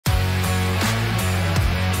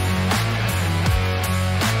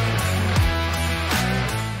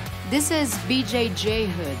This is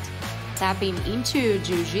BJJHOOD, tapping into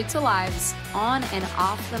Jiu Jitsu lives on and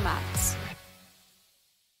off the mats.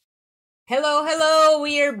 Hello.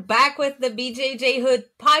 We are back with the BJJHOOD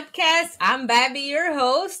Podcast. I'm Babby, your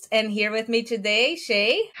host, and here with me today,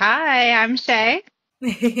 Shay. Hi, I'm Shay.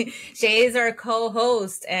 Shay is our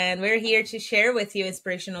co-host, and we're here to share with you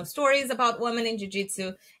inspirational stories about women in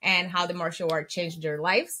Jiu-Jitsu and how the martial art changed their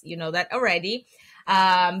lives. You know that already.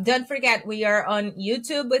 Don't forget, we are on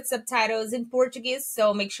YouTube with subtitles in Portuguese,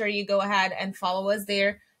 so make sure you go ahead and follow us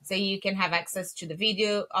there so you can have access to the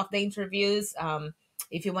video of the interviews.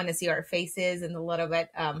 If you want to see our faces and a little bit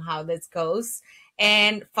how this goes.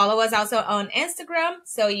 And follow us also on Instagram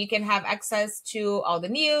so you can have access to all the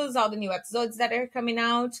news, all the new episodes that are coming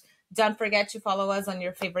out. Don't forget to follow us on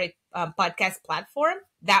your favorite podcast platform.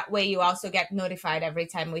 That way you also get notified every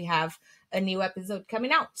time we have a new episode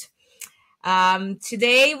coming out.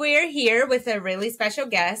 Today we're here with a really special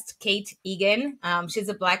guest, Katie Egan. She's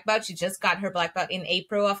a black belt. She just got her black belt in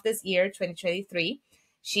April of this year, 2023.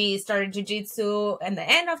 She started Jiu-Jitsu in the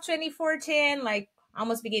end of 2014, like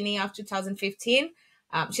almost beginning of 2015.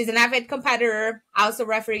 She's an avid competitor, also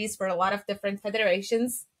referees for a lot of different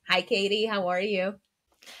federations. Hi, Katie. How are you?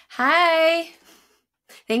 Hi.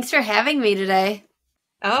 Thanks for having me today.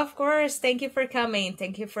 Oh, of course. Thank you for coming.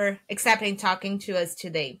 Thank you for accepting talking to us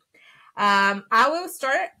today. I will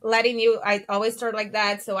start letting you, I always start like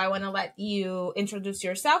that. So I want to let you introduce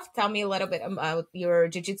yourself. Tell me a little bit about your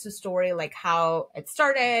Jiu-Jitsu story, like how it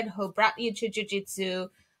started, who brought you to Jiu-Jitsu,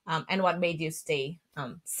 and what made you stay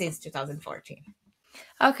since 2014.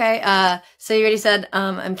 Okay. So you already said,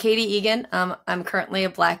 I'm Katie Egan. I'm currently a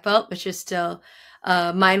black belt, which is still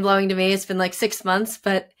mind blowing to me. It's been like 6 months,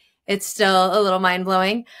 but it's still a little mind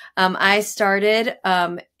blowing. I started,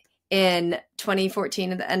 in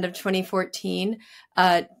 2014, at the end of 2014,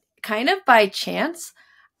 kind of by chance.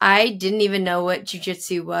 I didn't even know what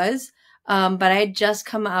jiu-jitsu was, but I had just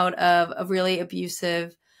come out of a really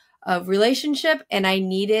abusive relationship, and I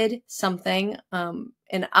needed something,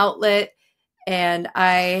 an outlet, and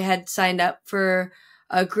I had signed up for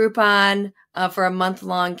a Groupon for a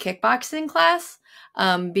month-long kickboxing class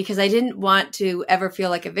because I didn't want to ever feel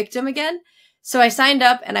like a victim again. So I signed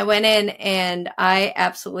up and I went in and I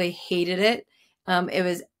absolutely hated it. It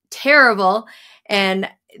was terrible. And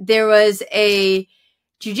there was a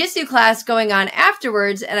jiu-jitsu class going on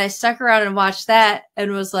afterwards and I stuck around and watched that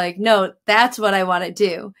and was like, no, that's what I want to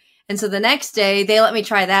do. And so the next day they let me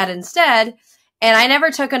try that instead. And I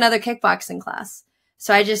never took another kickboxing class.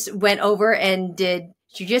 So I just went over and did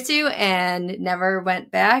jiu-jitsu and never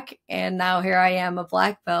went back. And now here I am, a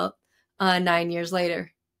black belt 9 years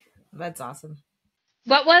later. That's awesome.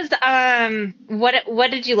 What was what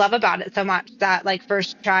did you love about it so much, that like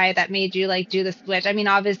first try that made you like do the switch? I mean,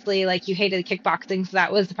 obviously like you hated kickboxing, so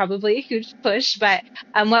that was probably a huge push, but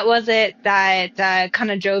what was it that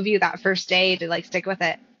kind of drove you that first day to like stick with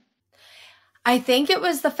it? I think it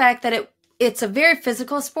was the fact that it's a very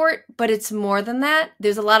physical sport, but it's more than that.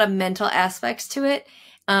 There's a lot of mental aspects to it.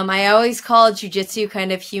 I always call jiu-jitsu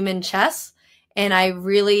kind of human chess. And I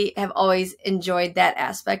really have always enjoyed that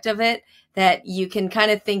aspect of it, that you can kind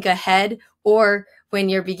of think ahead, or when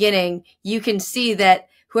you're beginning, you can see that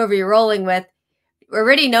whoever you're rolling with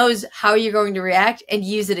already knows how you're going to react and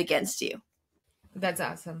use it against you. That's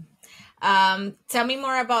awesome. Tell me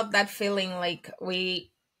more about that feeling. Like we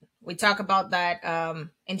talk about that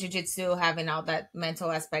in Jiu-Jitsu, having all that mental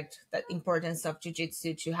aspect, that importance of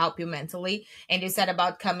Jiu-Jitsu to help you mentally. And you said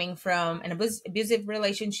about coming from an abusive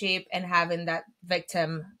relationship and having that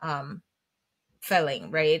victim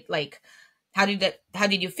feeling, right? Like how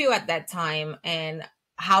did you feel at that time? And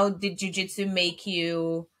how did Jiu-Jitsu make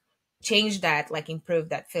you change that, like improve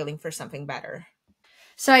that feeling for something better?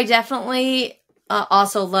 So I definitely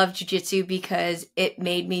also love Jiu-Jitsu because it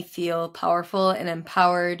made me feel powerful and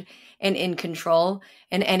empowered and in control.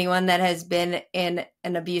 And anyone that has been in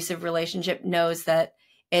an abusive relationship knows that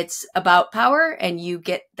it's about power and you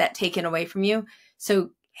get that taken away from you. So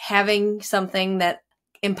having something that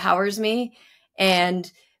empowers me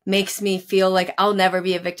and makes me feel like I'll never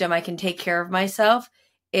be a victim, I can take care of myself.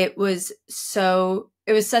 It was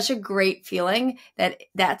such a great feeling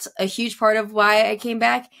that's a huge part of why I came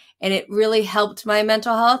back. And it really helped my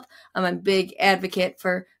mental health. I'm a big advocate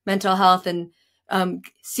for mental health and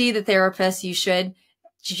see the therapist. You should.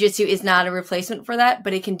 Jiu-Jitsu is not a replacement for that,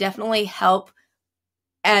 but it can definitely help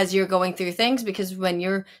as you're going through things, because when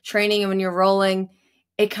you're training and when you're rolling,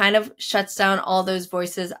 it kind of shuts down all those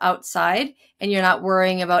voices outside and you're not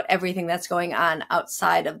worrying about everything that's going on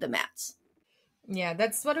outside of the mats. Yeah,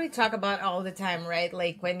 that's what we talk about all the time, right?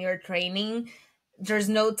 Like when you're training, there's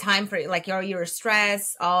no time for it. Like your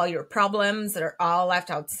stress, all your problems are all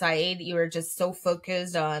left outside. You're just so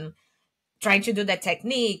focused on trying to do that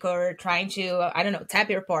technique or trying to, I don't know, tap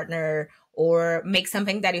your partner or make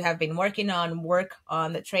something that you have been working on, work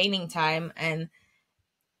on the training time. And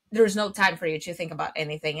there's no time for you to think about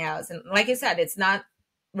anything else. And like you said, it's not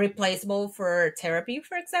replaceable for therapy,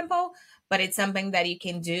 for example, but it's something that you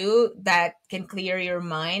can do that can clear your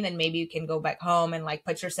mind, and maybe you can go back home and like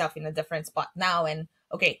put yourself in a different spot now. And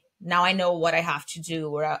okay, now I know what I have to do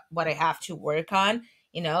or what I have to work on,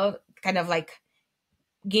 you know, kind of like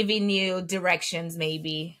giving you directions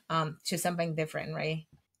maybe to something different, right?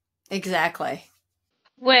 Exactly.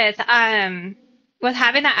 With having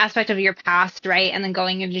that aspect of your past, right, and then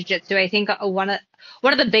going into jiu-jitsu, I think one of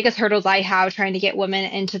the biggest hurdles I have trying to get women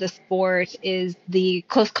into the sport is the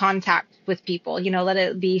close contact with people, you know, let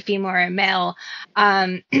it be female or male.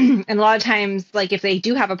 And a lot of times, like if they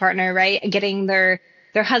do have a partner, right, getting their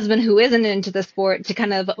husband who isn't into the sport to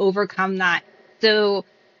kind of overcome that. So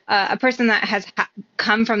a person that has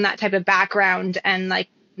come from that type of background and like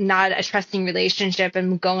not a trusting relationship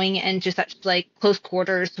and going into such like close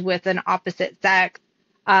quarters with an opposite sex,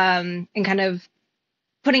 and kind of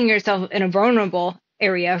putting yourself in a vulnerable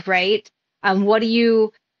area, right?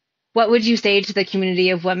 What would you say to the community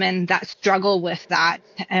of women that struggle with that,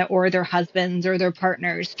 or their husbands or their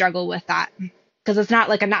partners struggle with that? Because it's not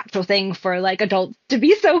like a natural thing for like adults to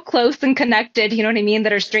be so close and connected, you know what I mean,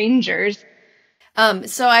 that are strangers.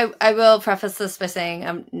 So I will preface this by saying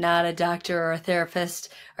I'm not a doctor or a therapist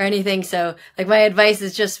or anything. So like my advice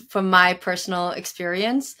is just from my personal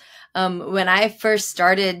experience. When I first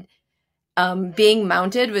started, being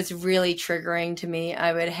mounted was really triggering to me.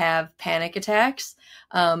 I would have panic attacks.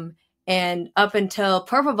 And up until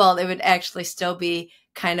purple belt, it would actually still be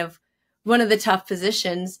kind of one of the tough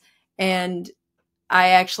positions. And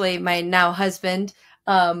my now husband,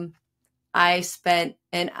 I spent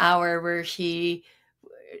an hour where it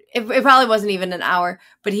probably wasn't even an hour,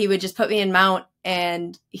 but he would just put me in mount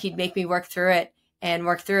and he'd make me work through it and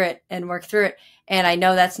work through it and work through it. And I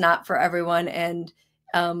know that's not for everyone. And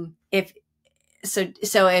if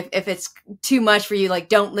it's too much for you, like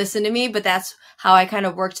don't listen to me, but that's how I kind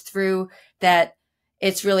of worked through that.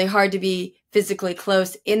 It's really hard to be physically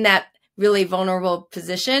close in that really vulnerable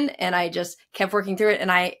position. And I just kept working through it.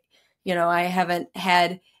 And I haven't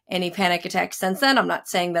had any panic attacks since then. I'm not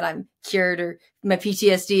saying that I'm cured or my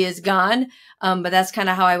PTSD is gone, but that's kind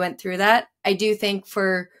of how I went through that. I do think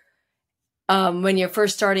for when you're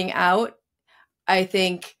first starting out, I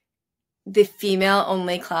think the female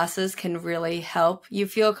only classes can really help you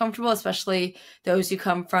feel comfortable, especially those who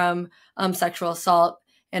come from sexual assault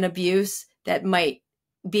and abuse that might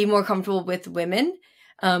be more comfortable with women.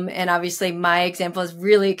 And obviously my example is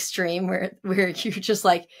really extreme where you're just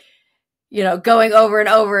like, you know, going over and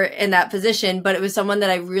over in that position, but it was someone that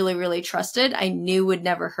I really, really trusted. I knew would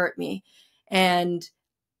never hurt me. And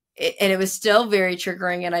it was still very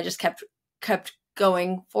triggering, and I just kept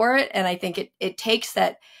going for it. And I think it takes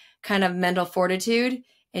that kind of mental fortitude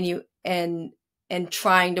and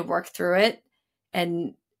trying to work through it.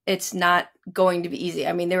 And it's not going to be easy.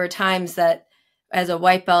 I mean, there were times that as a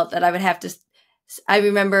white belt that I would have to, I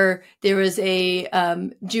remember there was a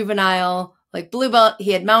juvenile like blue belt.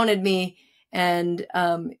 He had mounted me, and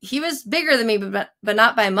he was bigger than me, but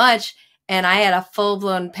not by much. And I had a full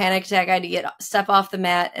blown panic attack. I had to step off the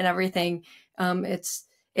mat and everything.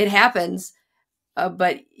 It happens,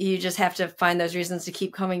 but you just have to find those reasons to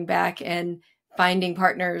keep coming back and finding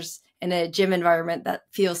partners in a gym environment that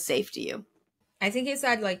feels safe to you. I think you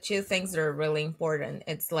said like two things that are really important.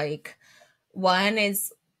 It's like, one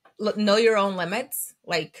is know your own limits.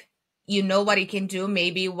 Like, you know what you can do.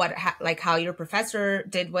 Maybe like how your professor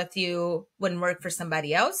did with you wouldn't work for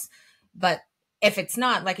somebody else. But if it's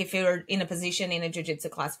not, like if you're in a position in a jiu-jitsu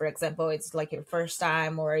class, for example, it's like your first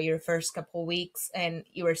time or your first couple weeks and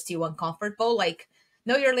you are still uncomfortable, like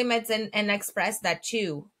know your limits and express that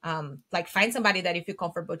too. Like find somebody that you feel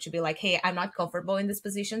comfortable to be like, hey, I'm not comfortable in this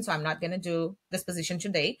position, so I'm not going to do this position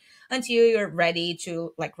today until you're ready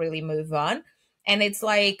to like really move on. And it's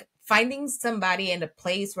like finding somebody in a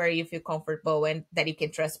place where you feel comfortable and that you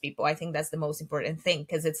can trust people. I think that's the most important thing,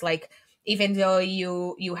 because it's like, even though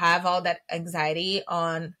you have all that anxiety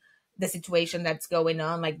on the situation that's going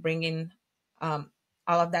on, like bringing all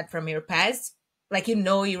of that from your past, like, you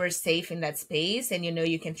know, you are safe in that space and you know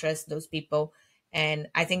you can trust those people. And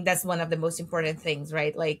I think that's one of the most important things,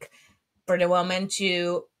 right? Like for the woman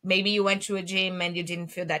to, maybe you went to a gym and you didn't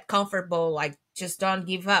feel that comfortable, like just don't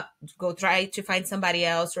give up. Go try to find somebody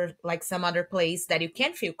else or like some other place that you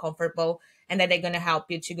can feel comfortable and that they're going to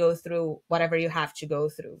help you to go through whatever you have to go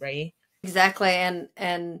through, right? Exactly.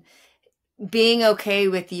 And being okay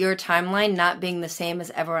with your timeline not being the same as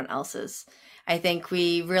everyone else's. I think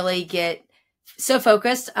we really get so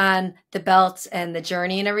focused on the belts and the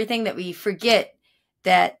journey and everything that we forget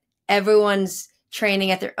that everyone's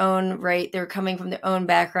training at their own rate. They're coming from their own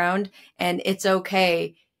background, and it's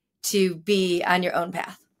okay to be on your own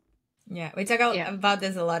path. Yeah, we talk about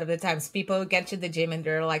this a lot of the times. People get to the gym and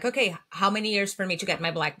they're like, okay, how many years for me to get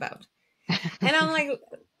my black belt? And I'm like,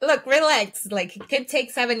 look, relax. Like, it could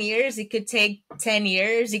take 7 years. It could take 10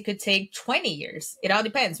 years. It could take 20 years. It all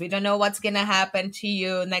depends. We don't know what's going to happen to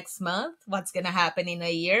you next month, what's going to happen in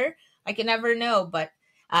a year. I can never know. But,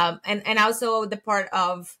 and also the part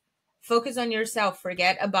of focus on yourself,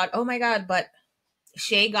 forget about, oh my God, but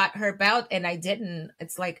Shay got her belt and I didn't.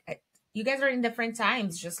 It's like, you guys are in different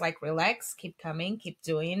times. Just like relax, keep coming, keep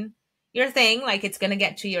doing your thing. Like, it's going to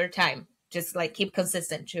get to your time. Just like keep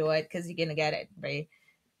consistent to it because you're going to get it, right?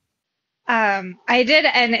 I did.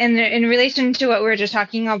 And in relation to what we were just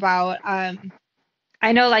talking about,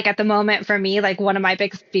 I know like at the moment for me, like one of my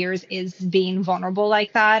biggest fears is being vulnerable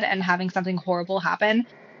like that and having something horrible happen.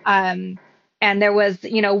 And there was,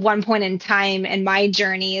 one point in time in my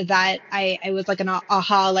journey that I was like an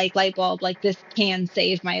aha, like light bulb, like this can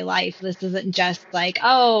save my life. This isn't just like,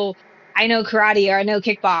 oh, I know karate or I know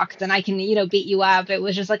kickbox and I can, beat you up. It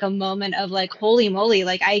was just like a moment of like, holy moly,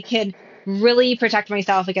 like I could really protect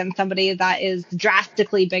myself against somebody that is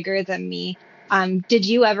drastically bigger than me. Did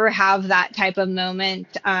you ever have that type of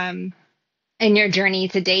moment in your journey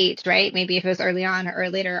to date, right? Maybe if it was early on or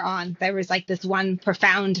later on, there was like this one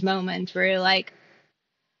profound moment where you're like,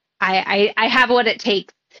 I have what it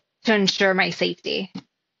takes to ensure my safety.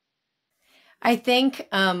 I think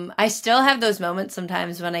I still have those moments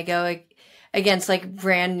sometimes when I go against like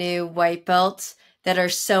brand new white belts that are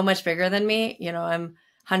so much bigger than me. I'm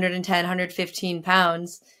 110, 115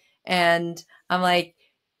 pounds. And I'm like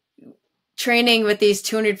training with these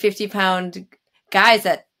 250-pound guys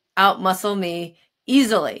that outmuscle me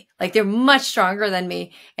easily. Like they're much stronger than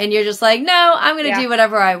me. And you're just like, no, I'm going to do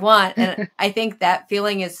whatever I want. And I think that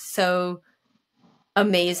feeling is so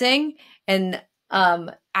amazing. And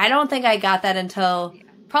I don't think I got that until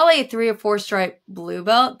probably a 3 or 4 stripe blue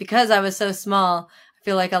belt because I was so small. I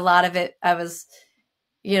feel like a lot of it, I was,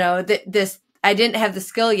 I didn't have the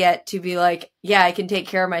skill yet to be like, yeah, I can take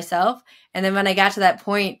care of myself. And then when I got to that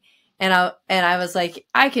point and I was like,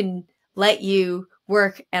 I can let you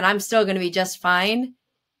work and I'm still going to be just fine.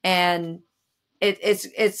 And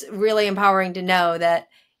it's really empowering to know that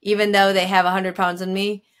even though they have 100 pounds on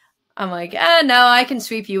me, I'm like, no, I can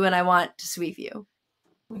sweep you when I want to sweep you.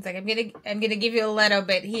 It's like, I'm gonna give you a little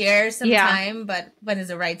bit here sometime, but when is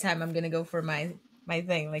the right time, I'm gonna go for my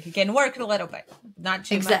thing. Like you can work a little bit, not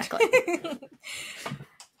too much.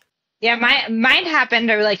 Yeah, mine happened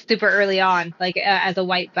like super early on, like as a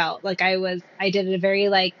white belt. Like I did a very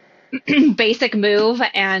like basic move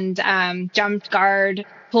and jumped guard,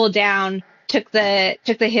 pulled down, took the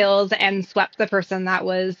heels and swept the person that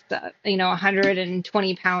was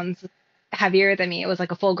 120 pounds heavier than me. It was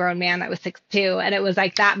like a full grown man that was 6'2", and it was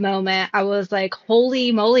like that moment I was like,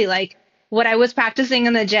 holy moly, like what I was practicing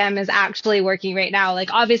in the gym is actually working right now.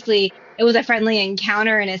 Like obviously it was a friendly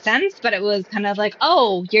encounter in a sense, but it was kind of like,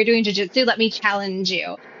 oh, you're doing jiu-jitsu, let me challenge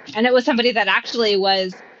you. And it was somebody that actually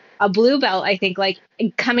was a blue belt, I think, like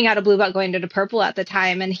coming out of blue belt going to the purple at the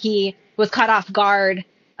time, and he was caught off guard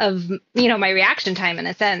of my reaction time in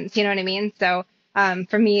a sense, you know what I mean? So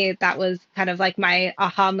for me, that was kind of like my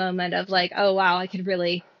aha moment of like, oh wow, I could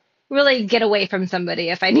really get away from somebody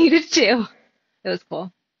if I needed to. It was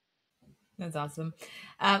cool. That's awesome.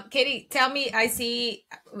 Katie, tell me, I see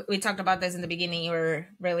we talked about this in the beginning. You were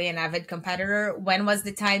really an avid competitor. When was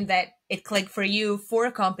the time that it clicked for you for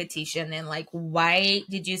competition, and like why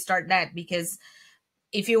did you start that? Because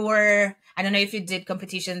if you were, I don't know if you did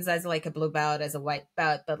competitions as like a blue belt, as a white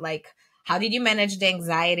belt, but like how did you manage the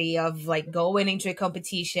anxiety of like going into a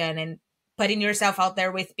competition and putting yourself out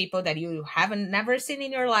there with people that you haven't never seen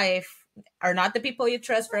in your life, are not the people you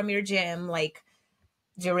trust from your gym? Like,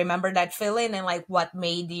 do you remember that feeling, and like what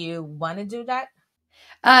made you want to do that?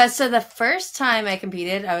 So the first time I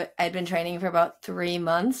competed, I'd been training for about 3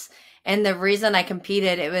 months. And the reason I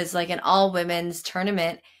competed, it was like an all women's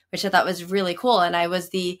tournament, which I thought was really cool. And I was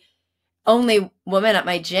the only woman at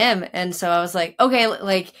my gym. And so I was like, okay,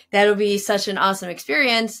 like that'll be such an awesome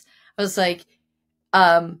experience. I was like,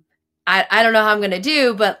 I don't know how I'm going to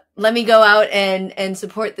do, but let me go out and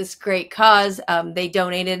support this great cause. They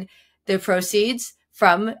donated the proceeds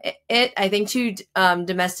from it, I think, to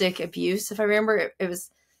domestic abuse. If I remember, it was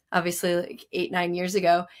obviously like 8-9 years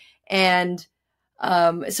ago. And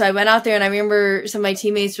So I went out there, and I remember some of my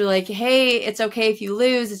teammates were like, hey, it's okay if you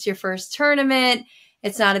lose. It's your first tournament.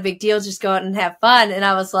 It's not a big deal. Just go out and have fun. And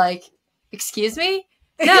I was like, excuse me?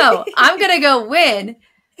 No, I'm going to go win.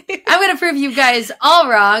 I'm going to prove you guys all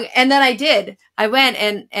wrong. And then I did. I went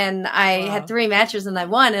and I had 3 matches and I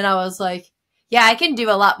won. And I was like, yeah, I can do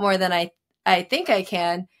a lot more than I think I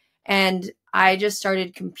can. And I just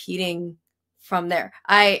started competing from there.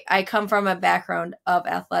 I come from a background of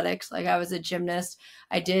athletics. Like I was a gymnast.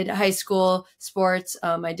 I did high school sports.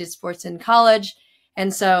 I did sports in college.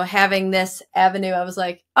 And so having this avenue, I was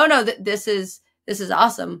like, oh no, this is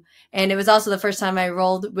awesome. And it was also the first time I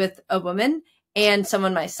rolled with a woman and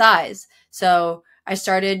someone my size. So I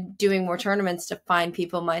started doing more tournaments to find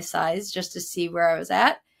people my size just to see where I was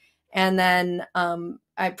at. And then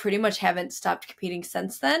I pretty much haven't stopped competing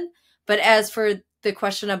since then. But as for the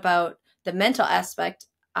question about the mental aspect,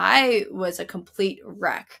 I was a complete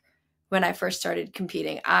wreck when I first started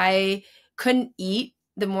competing. I couldn't eat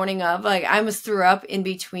the morning of. Like I almost threw up in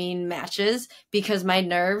between matches because my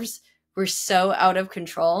nerves were so out of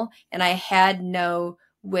control and I had no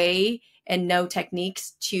way and no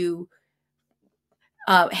techniques to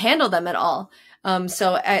handle them at all.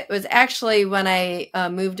 So it was actually when I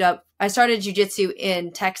moved up, I started jiu-jitsu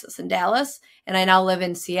in Texas, in Dallas, and I now live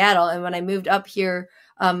in Seattle. And when I moved up here,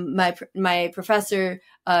 my professor,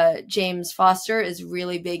 James Foster, is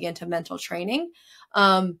really big into mental training.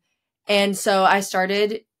 And so I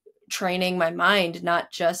started training my mind,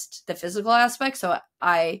 not just the physical aspect. So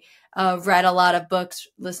I read a lot of books,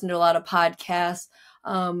 listened to a lot of podcasts,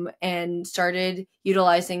 and started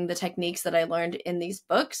utilizing the techniques that I learned in these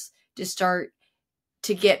books to start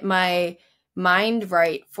to get my mind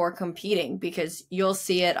right for competing, because you'll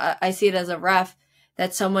see it. I see it as a ref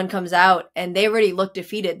that someone comes out and they already look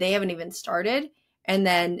defeated. They haven't even started. And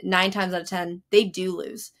then 9 times out of 10, they do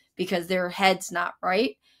lose because their head's not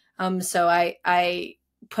right. So I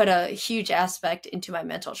put a huge aspect into my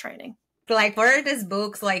mental training. Like, what are these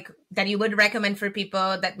books like that you would recommend for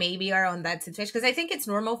people that maybe are on that situation? Because I think it's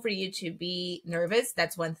normal for you to be nervous.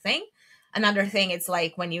 That's one thing. Another thing, it's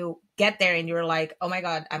like when you get there and you're like, oh my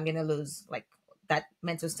God, I'm going to lose, like that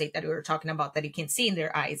mental state that we were talking about that you can see in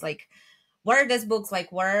their eyes. Like, what are those books? Like,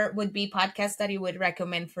 where would be podcasts that you would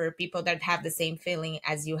recommend for people that have the same feeling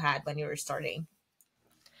as you had when you were starting?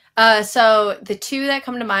 So the 2 that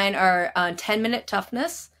come to mind are 10-Minute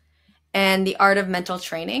Toughness and The Art of Mental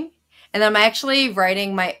Training. And I'm actually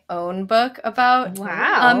writing my own book about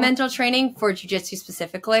mental training for jiu-jitsu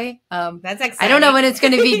specifically. That's exciting. I don't know when it's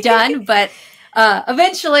going to be done, but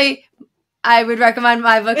eventually I would recommend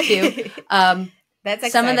my book too. That's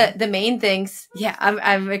exciting. Some of the main things. Yeah,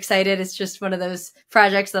 I'm excited. It's just one of those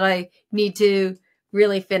projects that I need to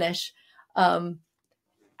really finish.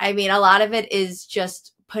 I mean, a lot of it is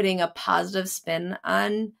just putting a positive spin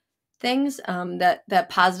on things. That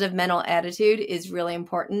positive mental attitude is really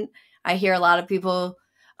important. I hear a lot of people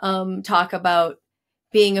talk about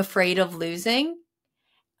being afraid of losing.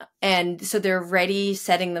 And so they're ready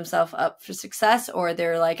setting themselves up for success, or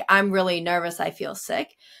they're like, I'm really nervous, I feel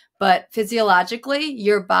sick. But physiologically,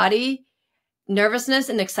 your body, nervousness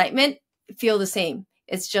and excitement feel the same.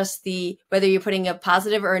 It's just whether you're putting a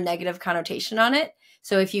positive or a negative connotation on it.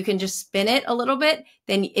 So if you can just spin it a little bit,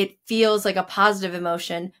 then it feels like a positive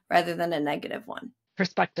emotion rather than a negative one.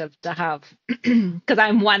 Perspective to have, because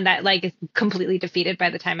I'm one that like is completely defeated by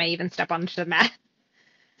the time I even step onto the mat.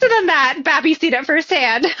 So then that Babby's seen it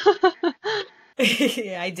firsthand.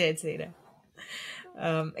 Yeah, I did see that.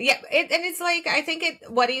 And it's like, I think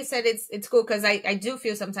what you said, it's cool because I do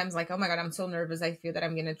feel sometimes like, oh my God, I'm so nervous. I feel that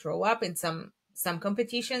I'm gonna throw up in some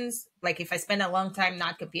competitions. Like if I spend a long time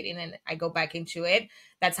not competing and I go back into it,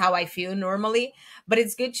 that's how I feel normally. But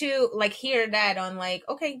it's good to like hear that on like,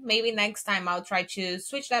 okay, maybe next time I'll try to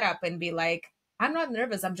switch that up and be like, I'm not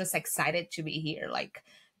nervous, I'm just excited to be here. Like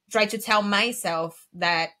try to tell myself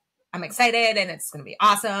that I'm excited and it's going to be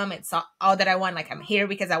awesome. It's all that I want. Like I'm here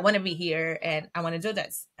because I want to be here and I want to do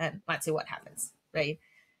this and let's see what happens. Right.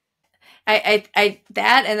 I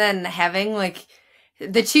that, and then having like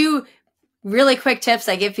the 2 really quick tips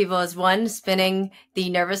I give people is 1, spinning the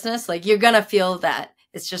nervousness. Like you're going to feel that.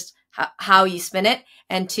 It's just how you spin it.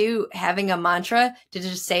 And 2, having a mantra to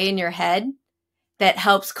just say in your head that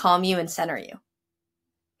helps calm you and center you.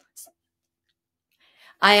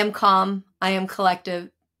 I am calm. I am collective.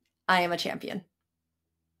 I am a champion.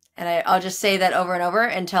 And I'll just say that over and over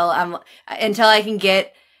until I can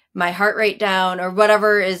get my heart rate down or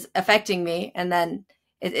whatever is affecting me. And then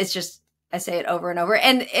it's just, I say it over and over,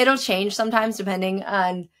 and it'll change sometimes depending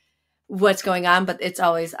on what's going on, but it's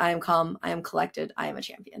always, I am calm, I am collected, I am a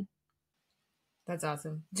champion. That's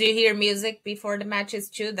awesome. Do you hear music before the matches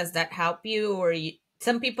too? Does that help you? Or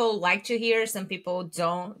some people like to hear, some people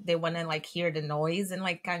don't. They want to like hear the noise and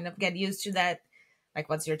like kind of get used to that. Like,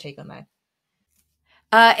 what's your take on that?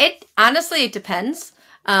 It honestly, it depends.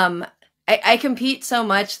 I compete so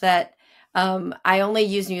much that I only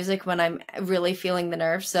use music when I'm really feeling the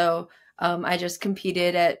nerve. So I just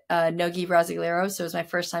competed at Nogi Brasileiro. So it was my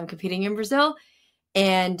first time competing in Brazil.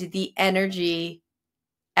 And the energy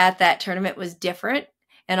at that tournament was different.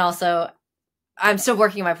 And also, I'm still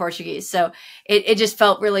working on my Portuguese. So it just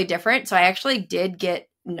felt really different. So I actually did get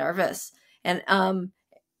nervous. And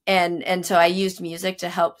so I used music to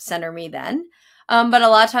help center me then. But a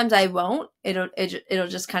lot of times I won't. It'll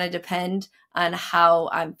just kind of depend on how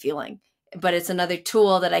I'm feeling. But it's another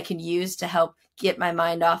tool that I can use to help get my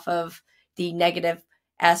mind off of the negative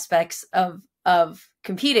aspects of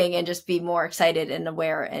competing and just be more excited and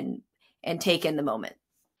aware and take in the moment.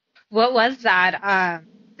 What was that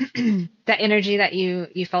that energy that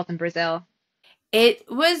you felt in Brazil? It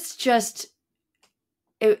was just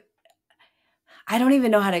I don't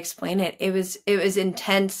even know how to explain it. It was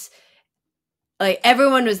intense. Like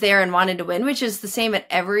everyone was there and wanted to win, which is the same at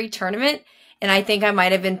every tournament. And I think I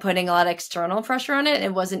might have been putting a lot of external pressure on it.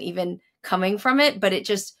 It wasn't even coming from it, but it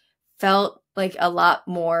just felt like a lot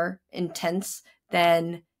more intense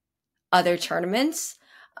than other tournaments.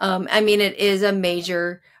 I mean, it is a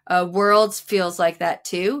major Worlds feels like that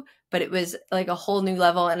too, but it was like a whole new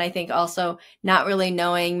level. And I think also not really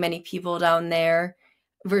knowing many people down there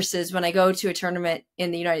versus when I go to a tournament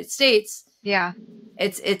in the United States. Yeah.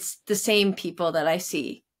 It's the same people that I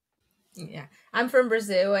see. Yeah. I'm from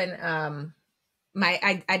Brazil, and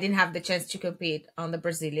I didn't have the chance to compete on the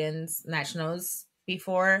Brazilians nationals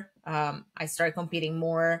before. I started competing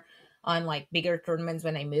more on like bigger tournaments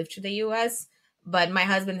when I moved to the US, but my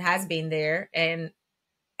husband has been there, and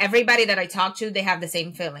everybody that I talk to, they have the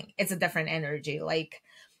same feeling. It's a different energy. Like,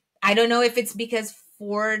 I don't know if it's because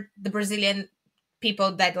for the Brazilian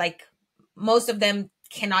people that like most of them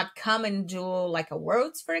cannot come and do like a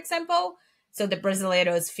Worlds, for example. So the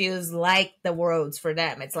Brasileiros feels like the Worlds for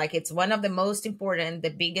them. It's like it's one of the most important, the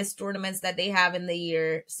biggest tournaments that they have in the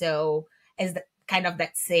year. So it's kind of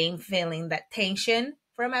that same feeling, that tension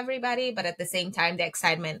from everybody, but at the same time, the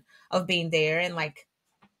excitement of being there and like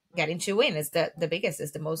getting to win is the biggest,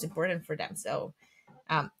 is the most important for them. So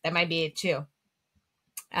that might be it too.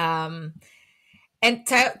 And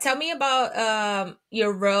tell me about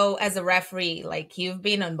your role as a referee. Like, you've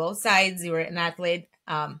been on both sides. You were an athlete,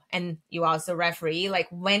 and you also referee. Like,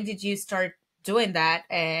 when did you start doing that,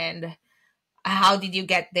 and how did you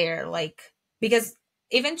get there? Like, because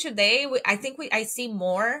even today, I think I see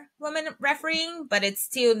more women refereeing, but it's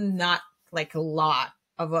still not like a lot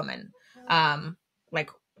of women.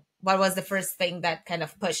 Like, what was the first thing that kind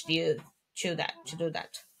of pushed you to do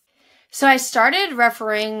that? So I started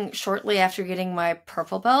refereeing shortly after getting my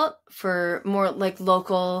purple belt for more like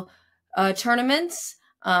local tournaments,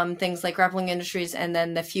 things like Grappling Industries, and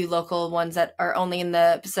then the few local ones that are only in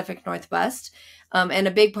the Pacific Northwest. And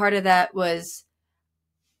a big part of that was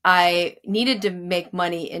I needed to make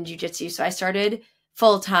money in jiu-jitsu. So I started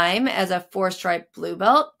full-time as a 4-stripe blue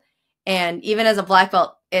belt. And even as a black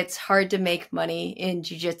belt, it's hard to make money in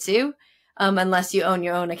jiu-jitsu unless you own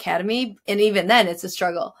your own academy. And even then, it's a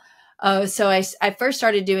struggle. So I first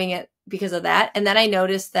started doing it because of that. And then I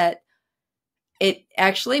noticed that it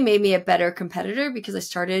actually made me a better competitor because I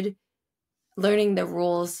started learning the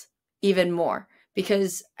rules even more.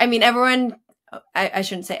 Because, I mean, everyone, I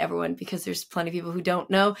shouldn't say everyone because there's plenty of people who don't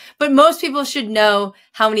know, but most people should know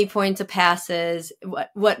how many points a pass is,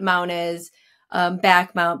 what mount is,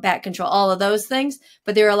 back mount, back control, all of those things.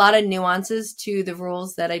 But there are a lot of nuances to the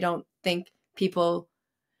rules that I don't think people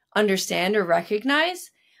understand or recognize.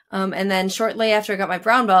 And then shortly after I got my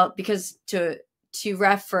brown belt, because to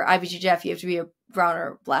ref for IBJJF, you have to be a brown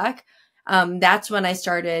or black. That's when I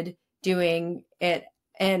started doing it.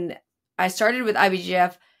 And I started with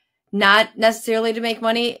IBJJF, not necessarily to make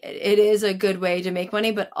money. It is a good way to make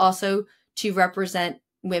money, but also to represent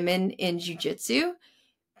women in jiu-jitsu,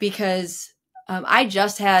 because I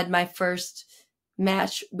just had my first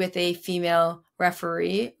match with a female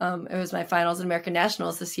referee. It was my finals at American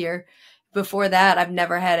Nationals this year. Before that, I've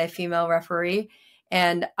never had a female referee.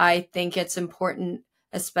 And I think it's important,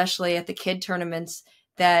 especially at the kid tournaments,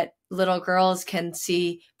 that little girls can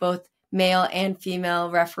see both male and female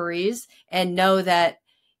referees and know that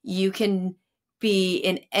you can be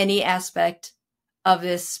in any aspect of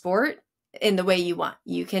this sport in the way you want.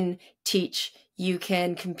 You can teach, you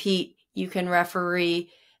can compete, you can referee.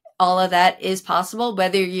 All of that is possible,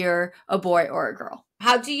 whether you're a boy or a girl.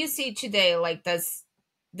 How do you see today? Like, does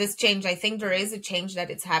this change, I think there is a change that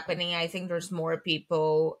it's happening. I think there's more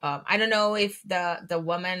people. I don't know if the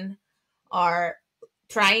women are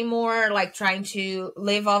trying more, like trying to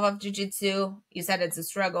live off of jiu-jitsu. You said it's a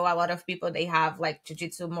struggle. A lot of people, they have like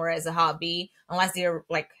jiu-jitsu more as a hobby, unless they're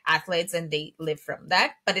like athletes and they live from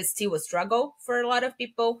that, but it's still a struggle for a lot of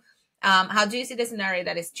people. How do you see the scenario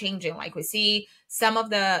that is changing? Like we see some of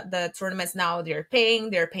the tournaments now, they're paying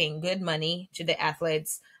good money to the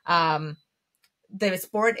athletes. The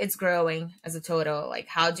sport is growing as a total. Like,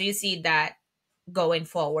 how do you see that going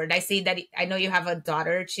forward? I see that, I know you have a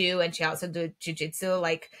daughter too, and she also do jiu-jitsu.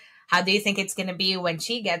 Like, how do you think it's going to be when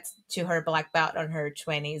she gets to her black belt on her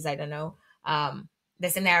 20s? I don't know. The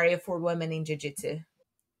scenario for women in jiu-jitsu.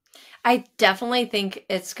 I definitely think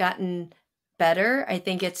it's gotten better. I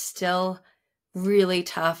think it's still really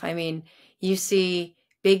tough. I mean, you see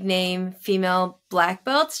big name female black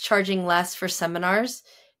belts charging less for seminars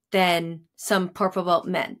than some purple belt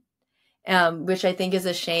men, which I think is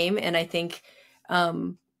a shame. And I think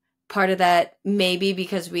part of that may be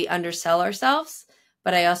because we undersell ourselves,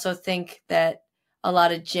 but I also think that a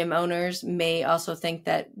lot of gym owners may also think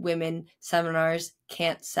that women seminars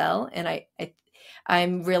can't sell. And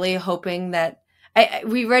I'm really hoping that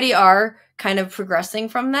we already are kind of progressing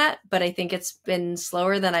from that, but I think it's been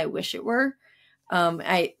slower than I wish it were.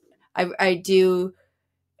 I do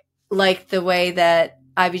like the way that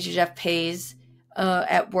IBJJF pays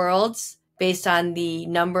at Worlds based on the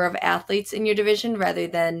number of athletes in your division rather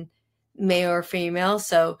than male or female.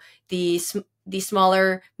 So the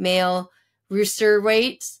smaller male rooster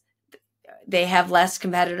weights, they have less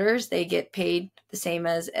competitors. They get paid the same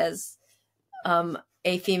as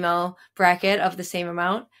a female bracket of the same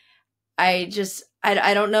amount. I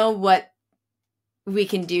don't know what we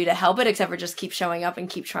can do to help it except for just keep showing up and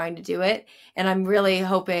keep trying to do it. And I'm really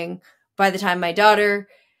hoping by the time my daughter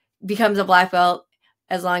becomes a black belt,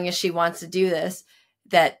 as long as she wants to do this,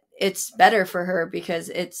 that it's better for her, because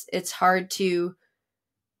it's hard to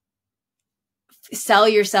sell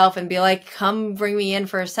yourself and be like, come bring me in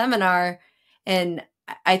for a seminar. And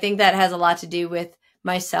I think that has a lot to do with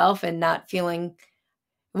myself and not feeling,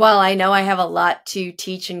 while I know I have a lot to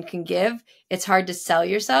teach and can give, it's hard to sell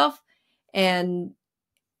yourself. And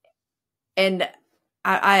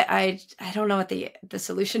I don't know what the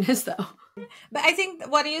solution is though. But I think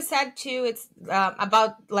what you said too, it's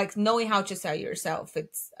about like knowing how to sell yourself.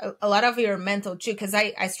 It's a lot of your mental too, because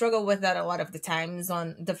I struggle with that a lot of the times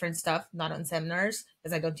on different stuff, not on seminars,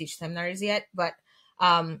 because I don't teach seminars yet. But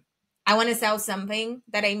I want to sell something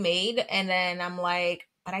that I made, and then I'm like,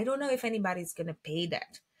 but I don't know if anybody's going to pay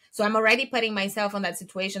that. So I'm already putting myself on that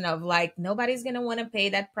situation of like, nobody's going to want to pay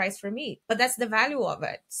that price for me, but that's the value of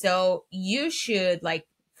it. So you should like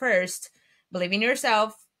first believe in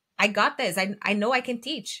yourself. I got this. I know I can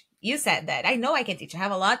teach. You said that. I know I can teach. I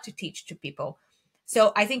have a lot to teach to people.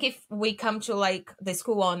 So I think if we come to like the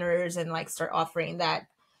school owners and like start offering that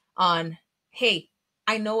on, hey,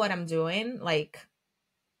 I know what I'm doing. Like,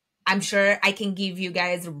 I'm sure I can give you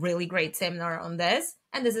guys a really great seminar on this,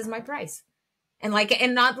 and this is my price. And like,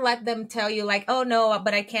 and not let them tell you like, oh no,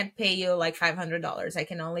 but I can't pay you like $500. I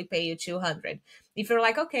can only pay you $200. If you're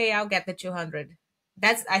like, okay, I'll get the $200.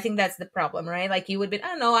 I think that's the problem, right? Like you would be,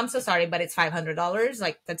 oh no, I'm so sorry, but it's $500.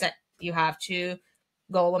 Like that's it. You have to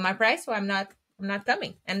go with my price, or I'm not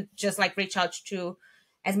coming. And just like reach out to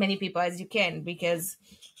as many people as you can, because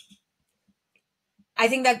I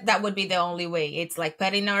think that would be the only way. It's like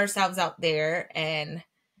putting ourselves out there and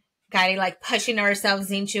kind of like pushing ourselves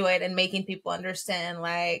into it and making people understand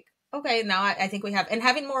like, okay, now I think we have, and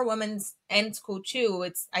having more women's in school too.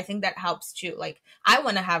 I think that helps too. Like I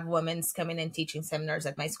want to have women's coming and teaching seminars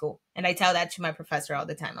at my school. And I tell that to my professor all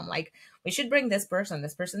the time. I'm like, we should bring this person.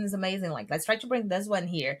 This person is amazing. Like, let's try to bring this one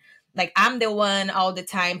here. Like I'm the one all the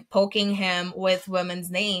time poking him with women's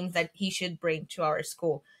names that he should bring to our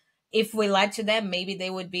school. If we lied to them, maybe they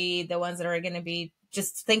would be the ones that are going to be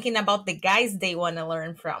just thinking about the guys they want to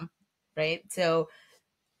learn from. Right. So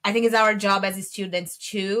I think it's our job as students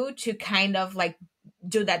too, to kind of like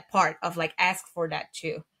do that part of like ask for that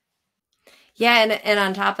too. Yeah. And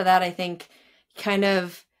on top of that, I think kind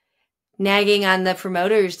of nagging on the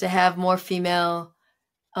promoters to have more female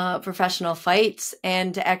professional fights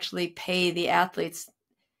and to actually pay the athletes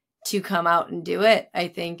to come out and do it. I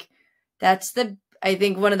think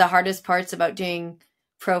one of the hardest parts about doing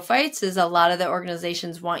pro fights is a lot of the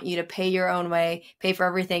organizations want you to pay your own way, pay for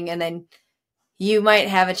everything, and then you might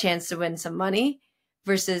have a chance to win some money,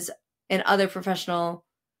 versus in other professional,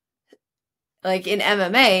 like in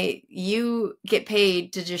MMA, you get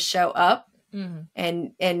paid to just show up. Mm-hmm.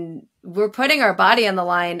 and we're putting our body on the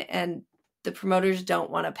line, and the promoters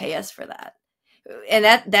don't want to pay us for that. and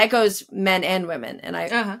that goes men and women. And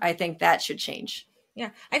I think that should change.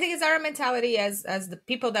 Yeah. I think it's our mentality as the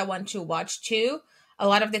people that want to watch too. A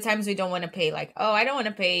lot of the times we don't want to pay like, oh, I don't want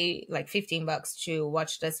to pay like $15 to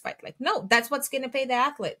watch this fight. Like, no, that's what's going to pay the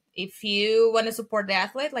athlete. If you want to support the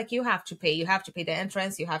athlete, like you have to pay the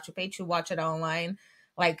entrance. You have to pay to watch it online.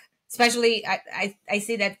 Like, especially I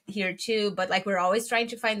see that here too, but like we're always trying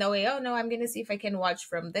to find a way. Oh no, I'm going to see if I can watch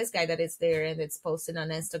from this guy that is there and it's posted on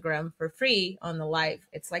Instagram for free on the live.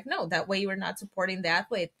 It's like, no, that way you're not supporting the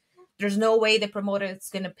athlete. There's no way the promoter is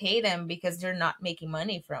going to pay them because they're not making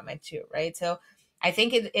money from it too. Right. So I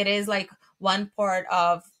think it is like one part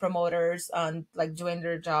of promoters on like doing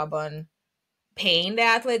their job on paying the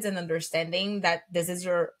athletes and understanding that this is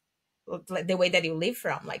the way that you live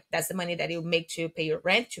from. Like that's the money that you make to pay your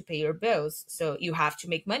rent, to pay your bills. So you have to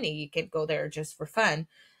make money. You can't go there just for fun.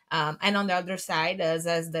 And on the other side, as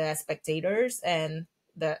the spectators and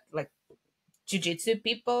the like jiu-jitsu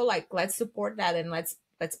people, like let's support that and let's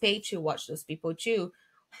pay to watch those people too.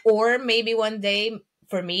 Or maybe one day,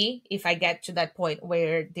 for me, if I get to that point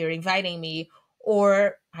where they're inviting me,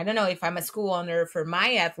 or I don't know, if I'm a school owner for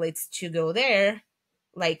my athletes to go there,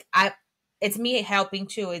 like it's me helping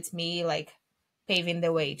too. It's me like paving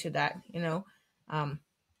the way to that, you know?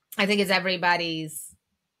 I think it's everybody's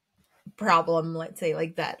problem, let's say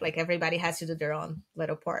like that. Like everybody has to do their own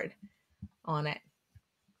little part on it.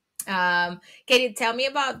 Katie, tell me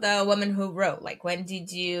about the woman who wrote. Like, when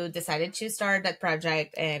did you decided to start that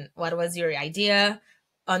project, and what was your idea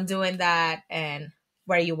on doing that, and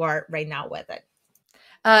where you are right now with it?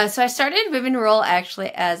 So I started Women Roll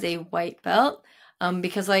actually as a white belt,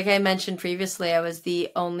 because like I mentioned previously, I was the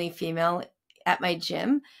only female at my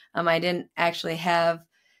gym. I didn't actually have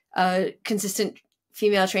consistent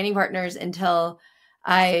female training partners until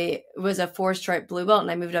I was a 4-stripe blue belt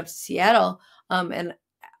and I moved up to Seattle. And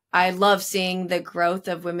I love seeing the growth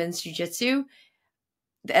of women's jiu-jitsu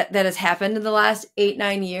that has happened in the last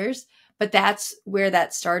 8-9 years. But that's where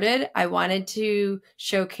that started. I wanted to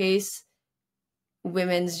showcase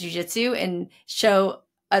women's jiu-jitsu and show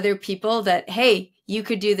other people that, hey, you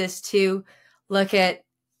could do this too. Look at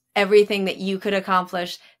everything that you could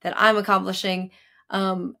accomplish that I'm accomplishing.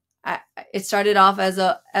 It started off as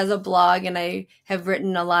a blog, and I have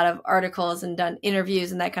written a lot of articles and done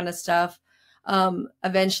interviews and that kind of stuff.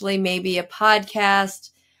 Eventually maybe a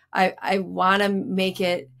podcast. I want to make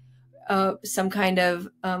it some kind of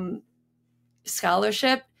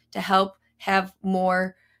scholarship to help have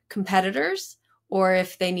more competitors, or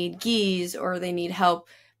if they need gis or they need help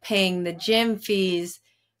paying the gym fees,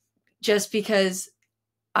 just because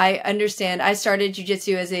I understand. I started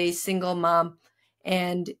jiu-jitsu as a single mom,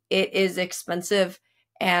 and it is expensive.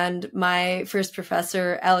 And my first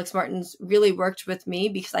professor, Alex Martins, really worked with me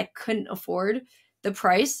because I couldn't afford the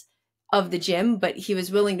price of the gym, but he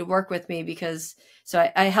was willing to work with me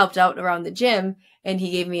so I helped out around the gym and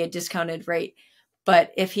he gave me a discounted rate.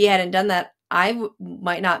 But if he hadn't done that, I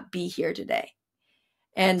might not be here today.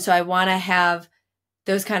 And so I want to have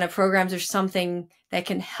those kind of programs or something that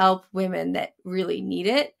can help women that really need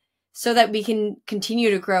it, so that we can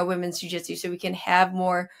continue to grow women's jiu-jitsu, so we can have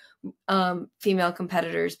more female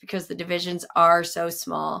competitors, because the divisions are so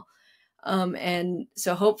small. And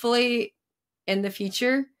so hopefully in the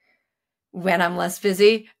future, when I'm less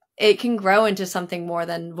busy, it can grow into something more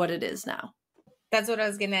than what it is now. That's what I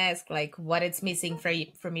was gonna ask, like what it's missing for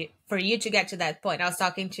you to get to that point. I was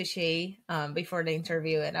talking to Shay before the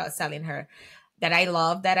interview, and I was telling her that I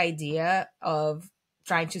love that idea of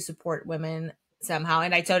trying to support women somehow.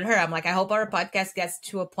 And I told her, I'm like, I hope our podcast gets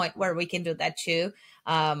to a point where we can do that too.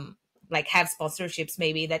 Like have sponsorships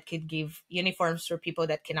maybe that could give uniforms for people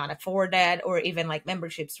that cannot afford that, or even like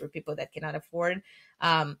memberships for people that cannot afford.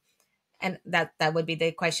 And that would be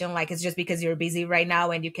the question. Like, it's just because you're busy right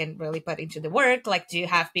now and you can really put into the work. Like, do you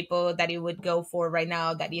have people that you would go for right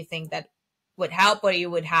now that you think that would help, or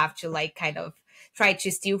you would have to like kind of try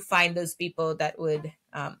to still find those people that would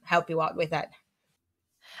help you out with that?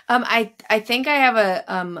 I think I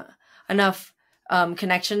have enough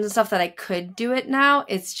connections and stuff that I could do it now.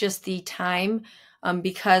 It's just the time,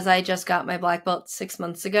 because I just got my black belt 6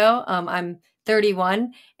 months ago. I'm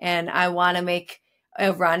 31 and I want to make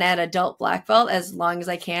a run at adult black belt as long as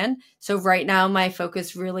I can. So right now my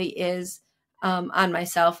focus really is on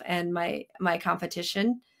myself and my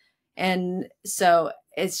competition. And so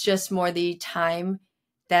it's just more the time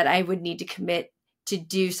that I would need to commit to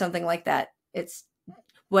do something like that. It's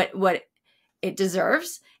what it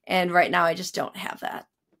deserves. And right now I just don't have that.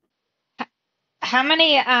 How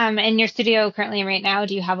many in your studio currently right now,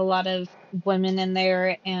 do you have a lot of women in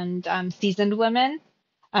there, and seasoned women?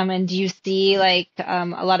 And do you see like a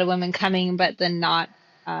lot of women coming, but then not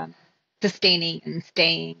sustaining and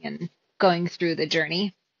staying and going through the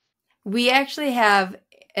journey? We actually have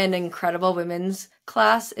an incredible women's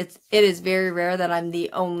class. It is very rare that I'm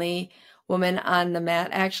the only woman on the mat.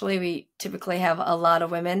 Actually, we typically have a lot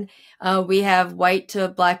of women. We have white to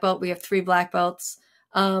black belt. We have 3 black belts.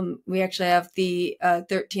 We actually have the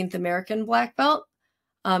 13th American black belt,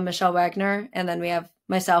 Michelle Wagner, and then we have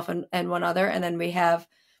myself and one other, and then we have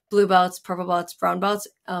blue belts, purple belts, brown belts.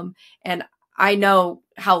 And I know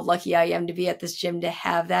how lucky I am to be at this gym to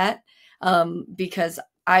have that, because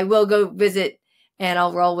I will go visit and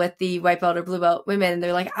I'll roll with the white belt or blue belt women. And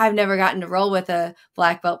they're like, I've never gotten to roll with a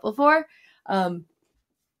black belt before.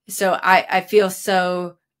 So I feel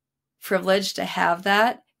so privileged to have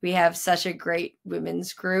that. We have such a great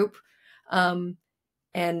women's group. But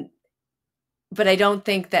I don't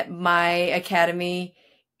think that my academy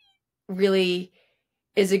really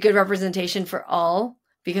is a good representation for all,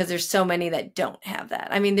 because there's so many that don't have that.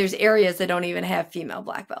 I mean, there's areas that don't even have female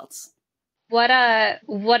black belts. What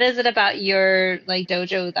is it about your like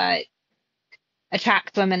dojo that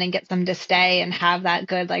attracts women and gets them to stay and have that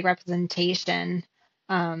good like representation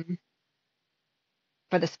for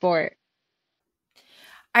the sport?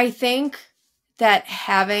 I think that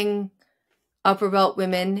having upper belt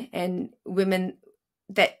women and women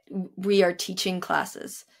that we are teaching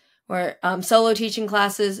classes, or solo teaching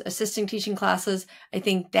classes, assisting teaching classes, I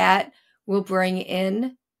think that will bring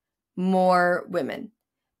in more women.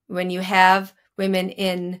 When you have women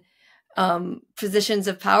in positions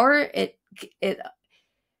of power, it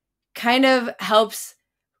kind of helps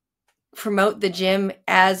promote the gym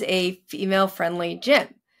as a female-friendly gym.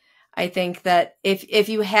 I think that if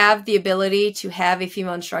you have the ability to have a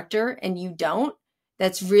female instructor and you don't,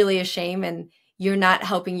 that's really a shame, and you're not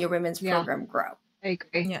helping your women's program grow. I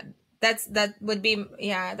agree. Yeah. That would be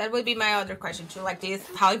my other question too. Like,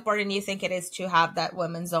 how important do you think it is to have that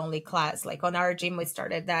women's only class? Like on our gym, we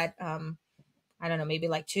started that, I don't know, maybe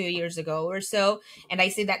like 2 years ago or so. And I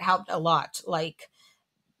see that helped a lot. Like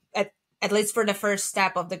at least for the first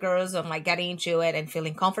step of the girls on like getting into it and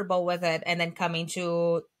feeling comfortable with it, and then coming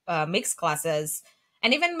to mixed classes,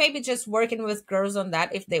 and even maybe just working with girls on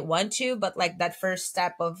that if they want to. But like that first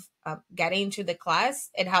step of getting into the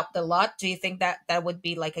class, it helped a lot. Do you think that that would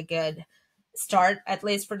be like a good start, at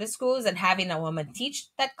least for the schools, and having a woman teach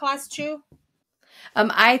that class too?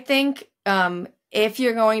 I think if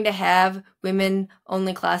you're going to have women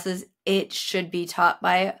only classes, it should be taught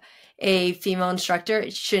by a female instructor.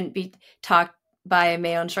 It shouldn't be taught by a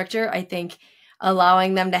male instructor. I think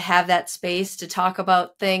allowing them to have that space to talk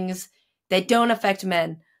about things that don't affect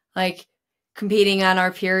men, like competing on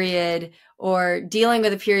our period or dealing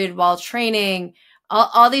with a period while training,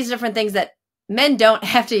 all these different things that men don't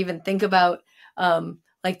have to even think about.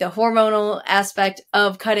 Like the hormonal aspect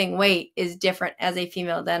of cutting weight is different as a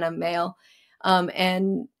female than a male.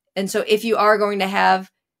 And so if you are going to have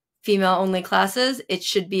female only classes, it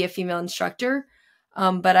should be a female instructor.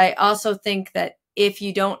 But I also think that if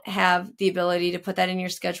you don't have the ability to put that in your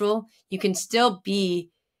schedule, you can still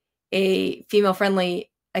be a female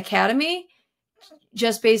friendly academy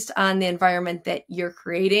just based on the environment that you're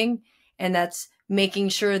creating. And that's making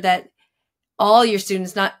sure that all your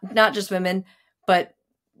students, not just women, but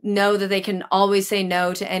know that they can always say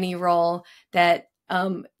no to any role, that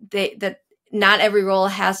that not every role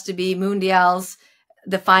has to be mundials,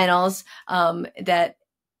 the finals, that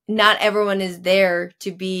not everyone is there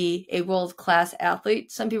to be a world-class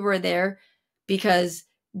athlete. Some people are there because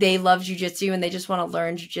they love jiu-jitsu and they just want to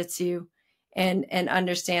learn jiu-jitsu and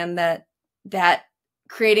understand that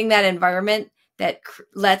creating that environment that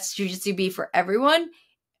lets jiu-jitsu be for everyone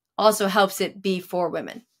also helps it be for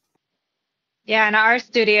women. Yeah, in our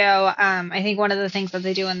studio, I think one of the things that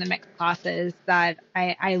they do in the mixed classes that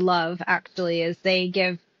I love actually is they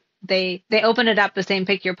open it up the same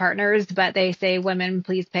pick your partners, but they say, women,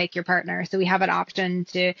 please pick your partner. So we have an option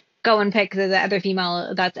to go and pick the other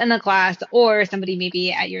female that's in the class, or somebody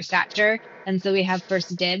maybe at your stature. And so we have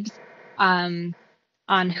first dibs on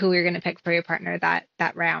who you're going to pick for your partner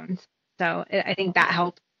that round. So I think that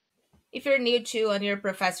helps. If you're new to and your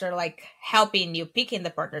professor like helping you picking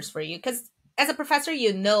the partners for you, because as a professor,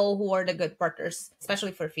 you know who are the good partners,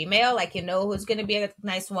 especially for female. Like, you know who's going to be a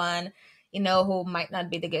nice one, you know who might not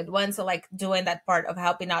be the good one. So like doing that part of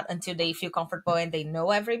helping out until they feel comfortable and they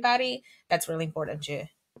know everybody, that's really important too.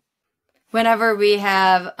 Whenever we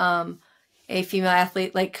have a female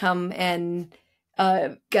athlete like come and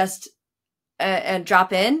guest and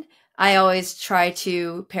drop in, I always try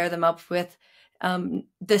to pair them up with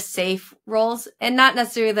the safe roles, and not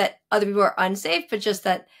necessarily that other people are unsafe, but just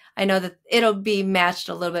that I know that it'll be matched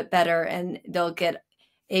a little bit better and they'll get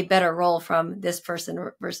a better role from this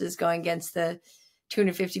person versus going against the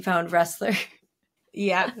 250-pound wrestler.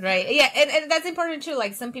 Yeah, right. Yeah, and that's important too.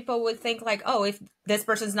 Like some people would think like, oh, if this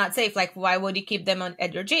person's not safe, like why would you keep them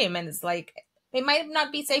at your gym? And it's like, it might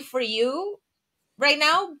not be safe for you right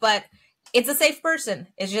now, but it's a safe person.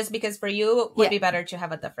 It's just because for you, it would be better to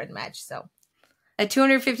have a different match. So a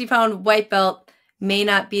 250-pound white belt may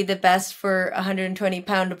not be the best for a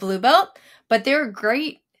 120-pound blue belt, but they're a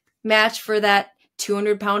great match for that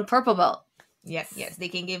 200-pound purple belt. Yes, they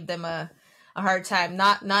can give them a hard time.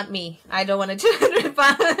 Not me. I don't want a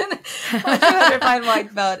 200-pound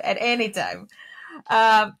white belt at any time.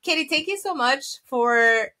 Katie, thank you so much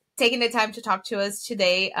for taking the time to talk to us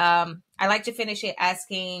today. I like to finish it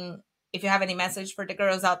asking if you have any message for the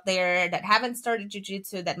girls out there that haven't started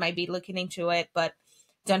jiu-jitsu, that might be looking into it, but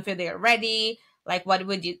don't feel they're ready. Like, what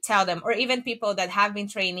would you tell them? Or even people that have been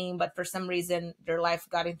training, but for some reason their life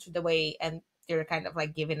got into the way and they're kind of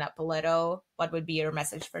like giving up a little. What would be your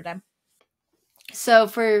message for them? So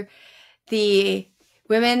for the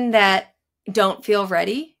women that don't feel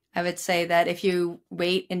ready, I would say that if you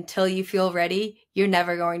wait until you feel ready, you're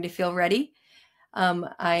never going to feel ready. I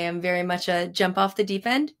am very much a jump off the deep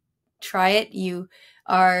end. Try it. You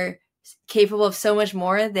are capable of so much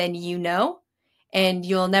more than you know, and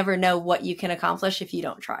you'll never know what you can accomplish if you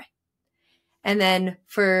don't try. And then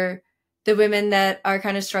for the women that are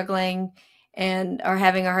kind of struggling and are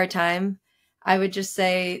having a hard time, I would just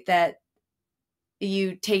say that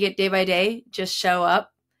you take it day by day, just show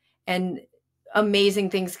up, and amazing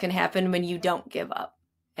things can happen when you don't give up.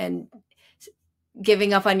 And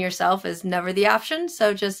giving up on yourself is never the option.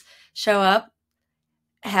 So just show up,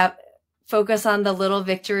 focus on the little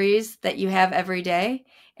victories that you have every day.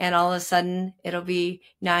 And all of a sudden it'll be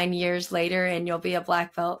 9 years later and you'll be a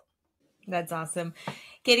black belt. That's awesome.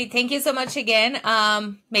 Katie, thank you so much again.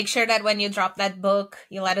 Make sure that when you drop that book,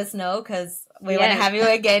 you let us know, because we want to have you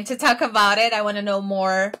again to talk about it. I want to know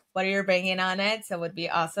more what you're bringing on it. So it would be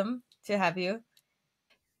awesome to have you.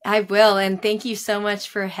 I will. And thank you so much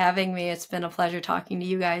for having me. It's been a pleasure talking to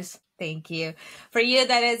you guys. Thank you. For you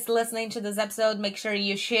that is listening to this episode, make sure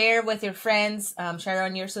you share with your friends, share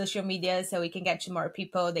on your social media so we can get to more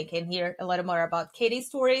people. They can hear a little more about Katie's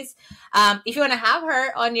stories. If you want to have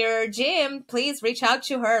her on your gym, please reach out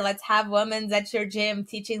to her. Let's have women at your gym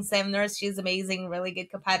teaching seminars. She's amazing, really good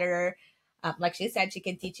competitor. Like she said, she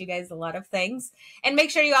can teach you guys a lot of things. And make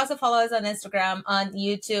sure you also follow us on Instagram, on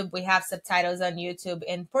YouTube. We have subtitles on YouTube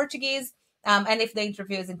in Portuguese. And if the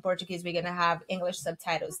interview is in Portuguese, we're going to have English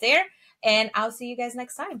subtitles there. And I'll see you guys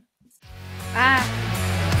next time. Bye.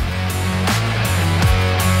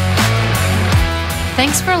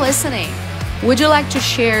 Thanks for listening. Would you like to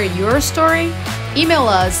share your story? Email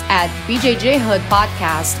us at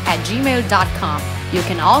bjjhoodpodcast@gmail.com. You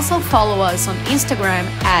can also follow us on Instagram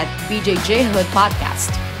at BJJHOOD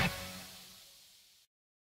Podcast.